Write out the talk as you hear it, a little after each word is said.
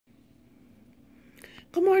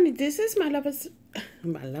Good morning. This is my lovers.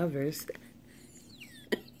 My lovers.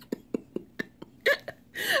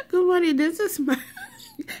 Good morning. This is my.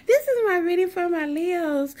 This is my reading for my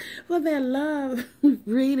Leos for their love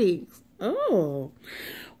readings. Oh,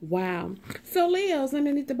 wow. So Leos,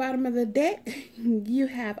 underneath the bottom of the deck, you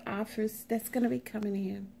have offers that's gonna be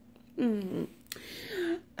coming in.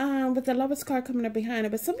 With the lovers card coming up behind it,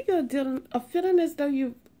 but some of you are feeling as though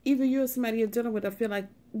either you or somebody you're dealing with, I feel like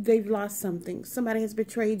they've lost something. Somebody has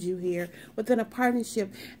betrayed you here within a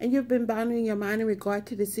partnership, and you've been bounding your mind in regard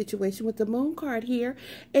to this situation. With the moon card here,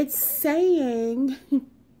 it's saying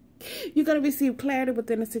you're going to receive clarity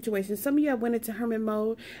within a situation. Some of you have went into hermit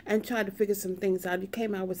mode and tried to figure some things out. You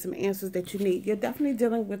came out with some answers that you need. You're definitely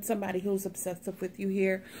dealing with somebody who's obsessive with you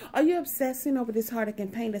here. Are you obsessing over this heartache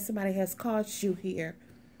and pain that somebody has caused you here?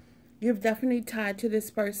 You're definitely tied to this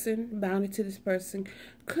person, bounded to this person.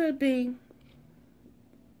 Could be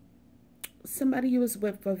somebody you was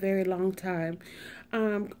with for a very long time.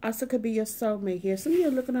 Also could be your soulmate here. Some of you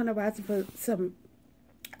are looking on the horizon for some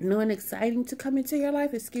new and exciting to come into your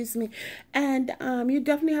life, excuse me. And you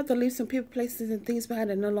definitely have to leave some people, places, and things behind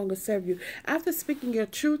that no longer serve you. After speaking your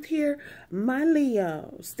truth here, my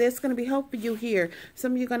Leos, there's going to be hope for you here.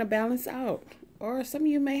 Some of you are going to balance out. Or some of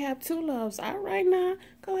you may have two loves. All right now,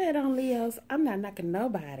 go ahead on, Leos. I'm not knocking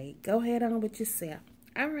nobody. Go ahead on with yourself.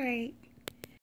 All right.